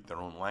actually speak their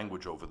own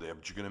language over there.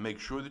 But you're going to make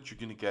sure that you're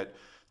going to get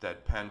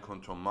that pan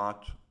con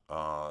tomate,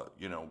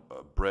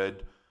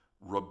 bread,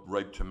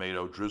 ripe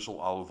tomato, drizzle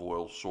olive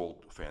oil,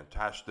 salt,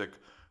 fantastic.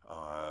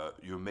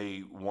 You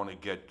may want to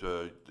get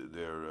there's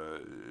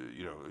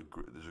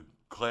a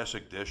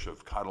classic dish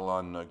of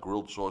Catalan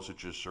grilled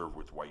sausages served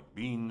with white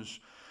beans.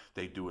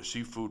 They do a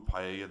seafood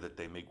paella that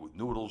they make with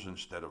noodles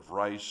instead of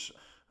rice.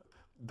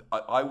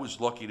 I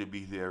was lucky to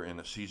be there in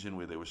a season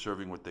where they were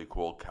serving what they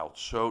call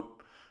calçot,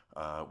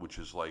 which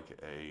is like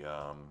a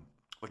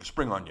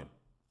spring onion,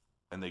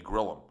 and they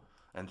grill them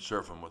and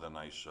serve them with a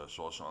nice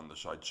sauce on the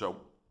side.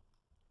 So,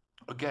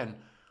 again,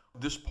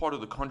 this part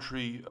of the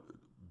country,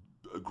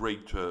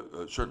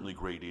 certainly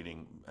great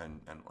eating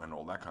and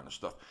all that kind of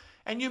stuff.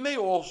 And you may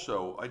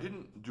also, I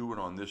didn't do it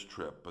on this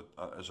trip, but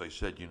as I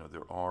said,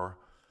 there are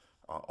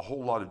a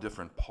whole lot of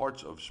different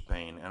parts of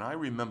Spain, and I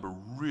remember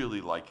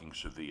really liking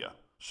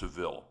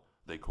Seville,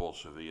 they call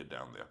Sevilla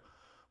down there,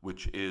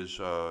 which has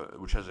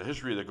a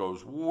history that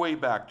goes way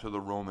back to the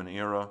Roman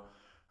era,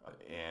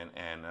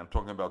 and I'm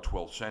talking about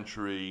 12th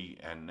century,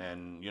 and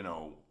then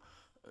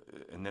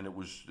and then it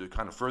was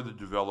kind of further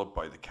developed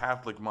by the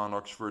Catholic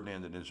monarchs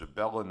Ferdinand and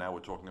Isabella. Now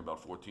we're talking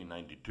about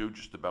 1492,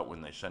 just about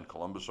when they sent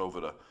Columbus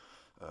over to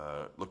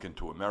look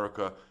into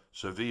America.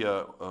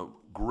 Sevilla, a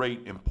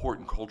great,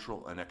 important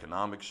cultural and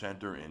economic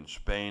center in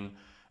Spain.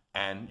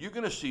 And you're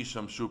going to see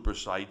some super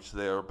sights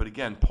there. But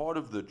again, part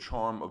of the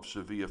charm of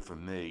Sevilla for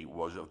me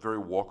was a very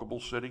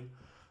walkable city,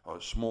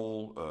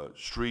 small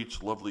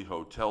streets, lovely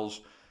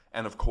hotels,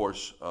 and of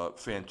course,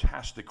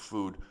 fantastic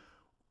food,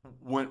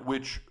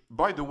 which,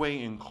 by the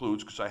way,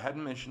 includes, because I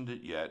hadn't mentioned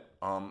it yet,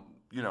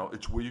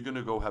 it's where you're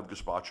going to go have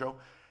gazpacho.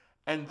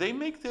 And they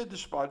make their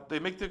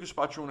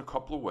gazpacho in a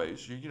couple of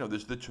ways.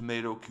 There's the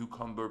tomato,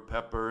 cucumber,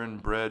 pepper,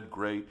 and bread,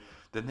 great.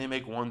 Then they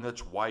make one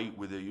that's white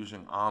where they're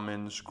using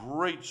almonds.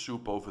 Great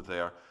soup over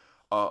there.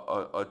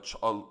 A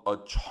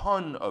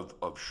ton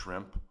of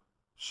shrimp.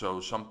 So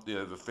they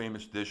have a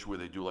famous dish where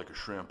they do like a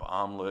shrimp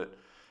omelet.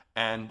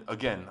 And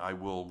again, I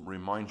will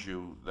remind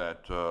you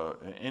that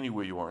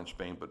anywhere you are in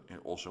Spain, but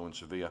also in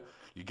Sevilla,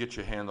 you get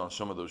your hand on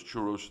some of those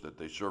churros that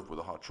they serve with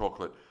a hot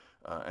chocolate.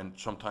 And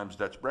sometimes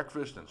that's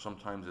breakfast, and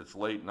sometimes it's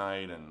late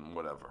night and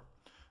whatever.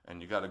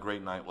 And you got a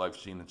great nightlife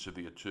scene in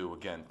Sevilla too.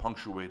 Again,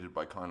 punctuated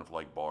by kind of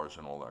like bars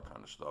and all that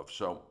kind of stuff.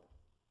 So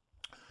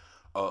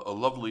a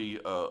lovely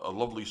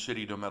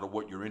city, no matter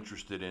what you're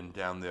interested in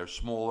down there.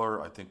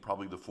 Smaller, I think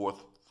probably the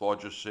fourth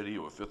largest city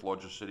or fifth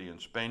largest city in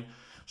Spain.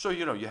 So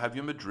you have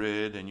your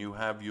Madrid, and you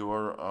have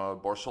your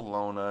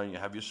Barcelona, and you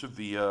have your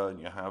Sevilla,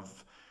 and you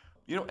have.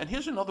 And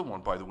here's another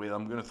one, by the way, that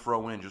I'm going to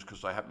throw in just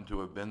because I happen to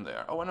have been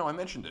there. Oh, I know, I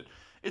mentioned it.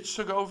 It's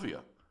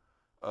Segovia,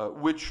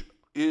 which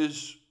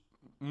is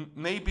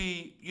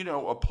maybe,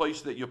 a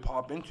place that you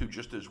pop into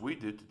just as we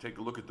did to take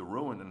a look at the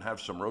ruin and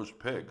have some roast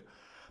pig.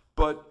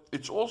 But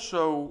it's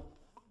also,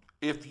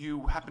 if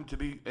you happen to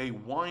be a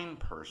wine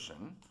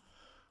person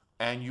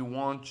and you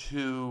want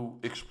to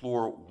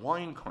explore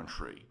wine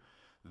country,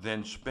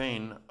 then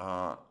Spain,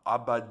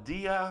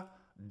 Abadia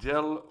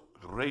del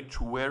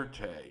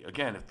Retuerte.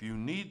 Again, if you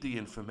need the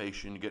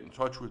information, get in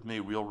touch with me,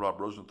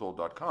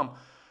 realrobrosenthal.com.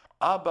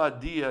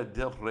 Abadia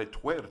del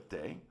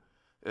Retuerte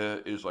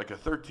is like a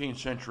 13th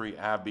century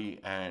abbey,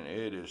 and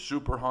it is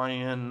super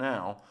high-end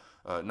now.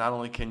 Not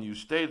only can you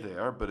stay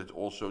there, but it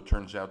also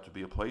turns out to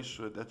be a place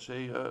that's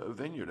a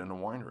vineyard and a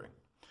winery.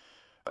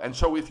 And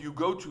so if you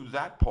go to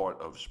that part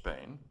of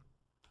Spain,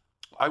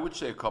 I would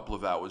say a couple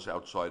of hours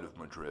outside of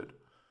Madrid,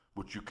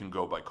 which you can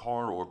go by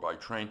car or by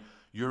train.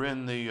 You're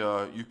in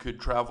you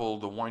could travel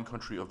the wine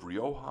country of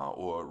Rioja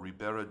or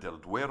Ribera del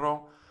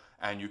Duero,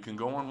 and you can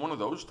go on one of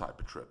those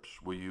type of trips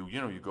where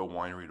you go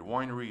winery to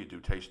winery, you do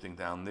tasting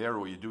down there,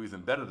 or you do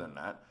even better than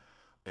that,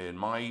 in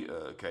my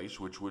case,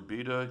 which would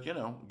be to,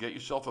 get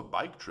yourself a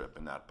bike trip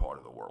in that part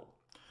of the world.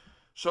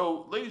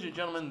 So, ladies and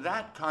gentlemen,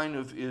 that kind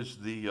of is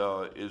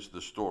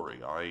the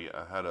story. I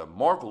had a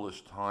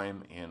marvelous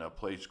time in a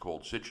place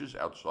called Sitges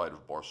outside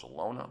of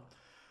Barcelona.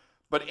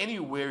 But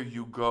anywhere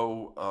you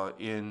go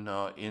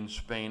in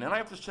Spain, and I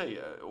have to say,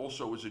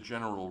 also as a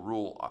general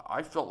rule,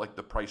 I felt like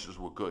the prices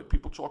were good.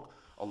 People talk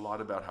a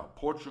lot about how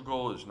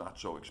Portugal is not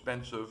so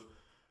expensive.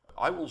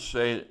 I will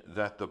say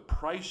that the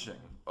pricing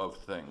of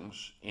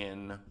things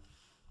in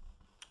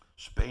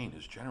Spain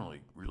is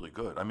generally really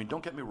good. I mean,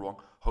 don't get me wrong,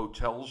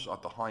 hotels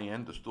at the high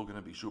end are still going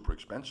to be super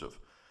expensive.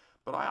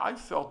 But I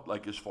felt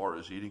like as far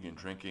as eating and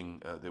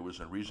drinking, there was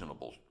a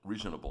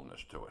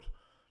reasonableness to it.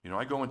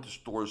 I go into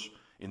stores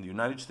in the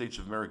United States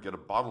of America, get a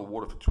bottle of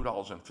water for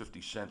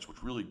 $2.50,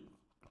 which really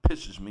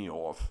pisses me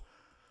off.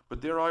 But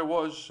there I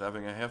was,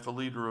 having a half a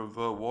liter of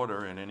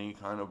water in any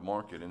kind of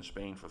market in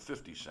Spain for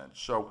 50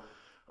 cents. So,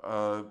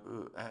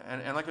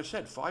 and like I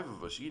said, 5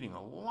 of us eating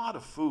a lot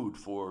of food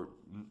for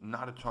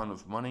not a ton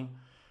of money.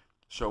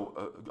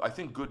 So I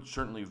think good,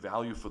 certainly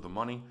value for the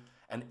money.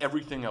 And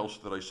everything else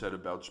that I said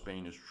about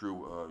Spain is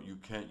true.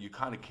 You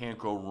kind of can't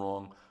go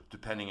wrong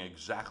depending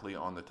exactly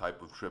on the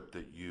type of trip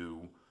that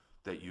you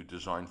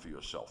design for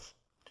yourself.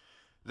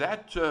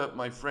 That,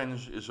 my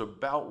friends, is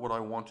about what I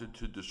wanted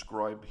to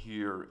describe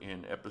here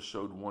in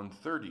episode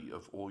 130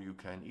 of All You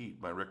Can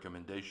Eat, my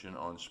recommendation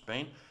on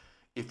Spain.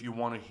 If you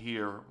want to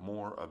hear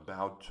more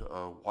about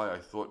why I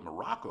thought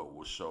Morocco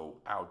was so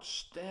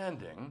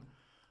outstanding,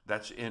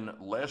 that's in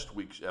last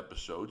week's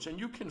episodes. And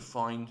you can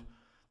find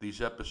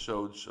these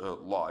episodes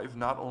live,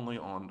 not only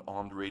on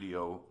Armed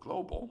Radio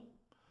Global.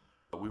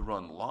 We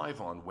run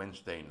live on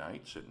Wednesday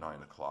nights at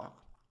 9 o'clock.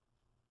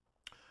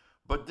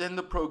 But then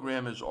the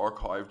program is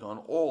archived on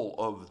all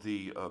of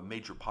the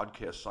major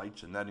podcast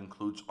sites, and that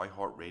includes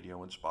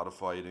iHeartRadio and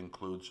Spotify. It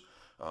includes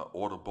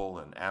Audible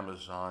and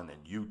Amazon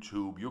and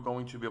YouTube. You're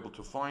going to be able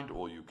to find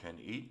All You Can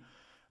Eat,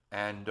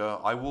 and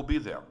I will be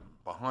there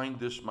behind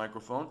this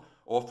microphone,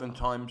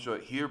 oftentimes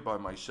here by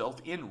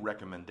myself in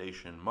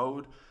recommendation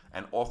mode,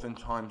 and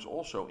oftentimes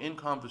also in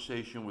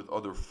conversation with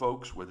other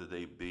folks, whether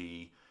they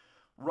be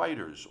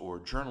writers or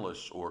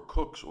journalists or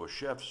cooks or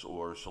chefs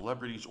or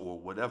celebrities or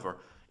whatever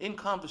in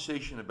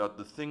conversation about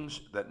the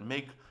things that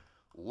make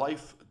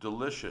life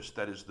delicious.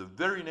 That is the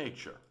very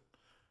nature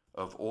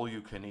of All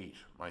You Can Eat.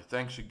 My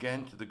thanks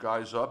again to the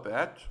guys up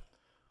at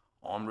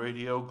On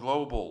Radio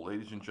Global.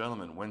 Ladies and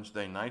gentlemen,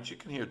 Wednesday nights, you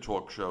can hear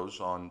talk shows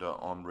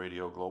on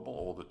Radio Global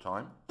all the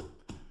time.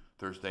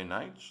 Thursday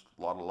nights,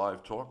 a lot of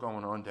live talk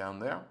going on down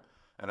there.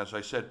 And as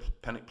I said,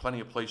 plenty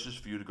of places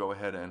for you to go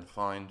ahead and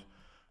find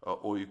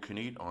All You Can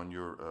Eat on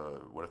your,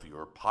 whatever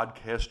your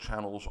podcast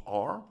channels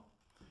are.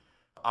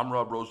 I'm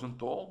Rob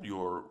Rosenthal,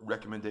 your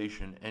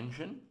recommendation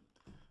engine,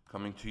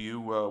 coming to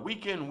you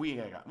week in,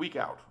 week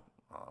out,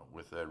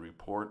 with a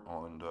report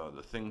on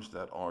the things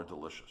that are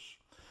delicious.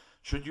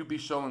 Should you be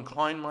so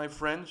inclined, my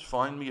friends,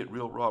 find me at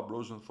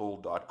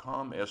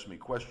realrobrosenthal.com, ask me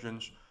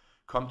questions,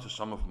 come to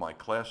some of my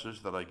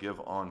classes that I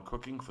give on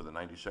cooking for the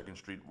 92nd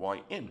Street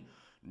Y in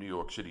New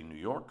York City, New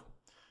York,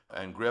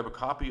 and grab a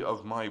copy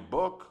of my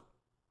book.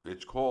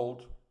 It's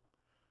called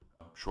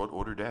Short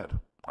Order Dad.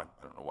 I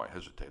don't know why I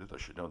hesitated. I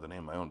should know the name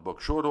of my own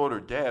book. Short Order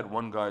Dad,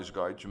 One Guy's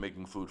Guide to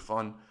Making Food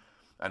Fun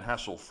and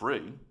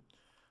Hassle-Free.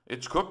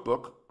 It's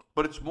cookbook,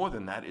 but it's more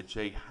than that. It's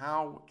a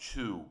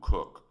how-to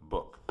cook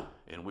book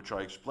in which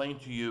I explain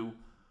to you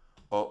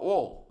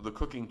all the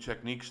cooking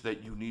techniques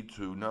that you need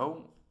to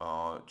know.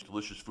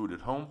 Delicious food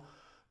at home,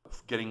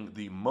 getting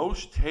the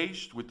most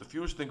taste with the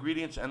fewest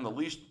ingredients and the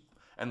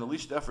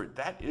least effort.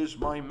 That is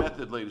my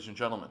method, ladies and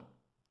gentlemen.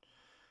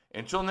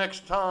 Until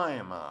next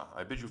time,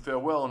 I bid you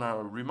farewell, and I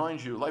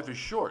remind you, life is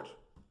short,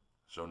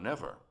 so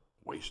never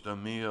waste a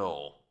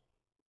meal.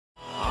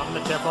 I'm the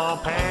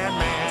Teflon Pan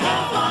Man.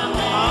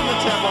 I'm the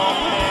Teflon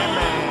Pan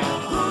Man.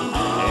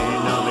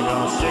 Ain't nothing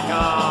gonna stick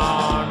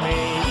on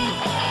me.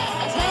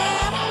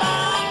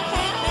 Teflon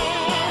Pan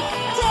Man,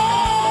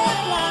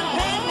 Teflon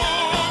Pan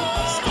Man,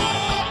 stick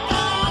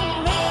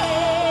on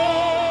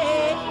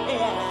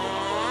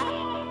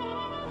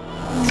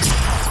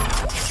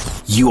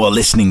me. You are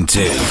listening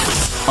to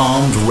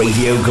Armed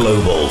Radio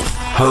Global,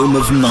 home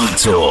of Night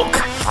Talk,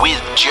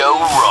 with Joe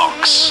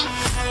Rocks.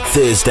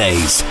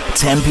 Thursdays,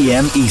 10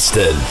 p.m.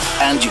 Eastern.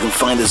 And you can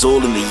find us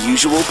all in the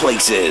usual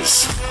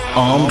places.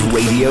 Armed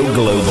Radio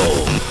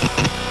Global.